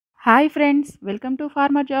Hi friends, welcome to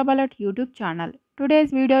Pharma Job Alert YouTube channel.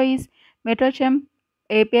 Today's video is Metrochem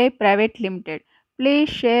API Private Limited. Please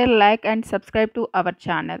share, like and subscribe to our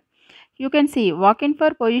channel. You can see walk-in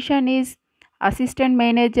for position is Assistant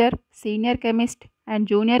Manager, Senior Chemist and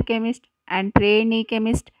Junior Chemist and Trainee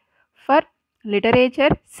Chemist for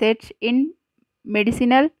Literature Search in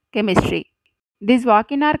Medicinal Chemistry. These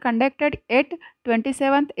walk-in are conducted at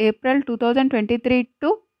 27th April 2023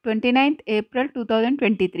 to 29th April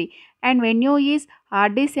 2023 and venue is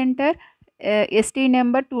RD Center, ST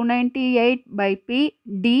number 298 by P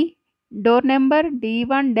D, door number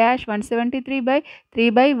D1-173 by 3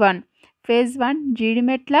 by 1, phase 1, GD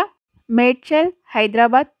Medchal,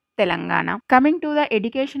 Hyderabad, Telangana. Coming to the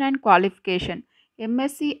education and qualification,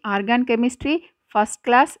 MSc Organ Chemistry, first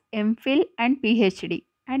class, MPhil and PhD,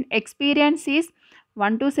 and experience is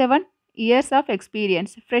 1 to 7 years of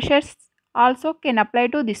experience. Freshers also can apply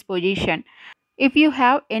to this position. If you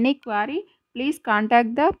have any query, please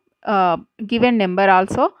contact the given number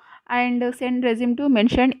also and send resume to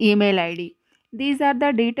mentioned email ID. These are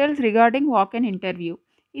the details regarding walk-in interview.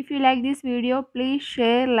 If you like this video, please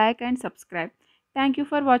share, like and subscribe. Thank you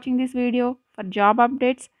for watching this video. For job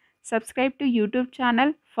updates, subscribe to YouTube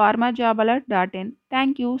channel pharmajobalert.in.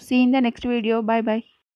 Thank you. See you in the next video. Bye bye.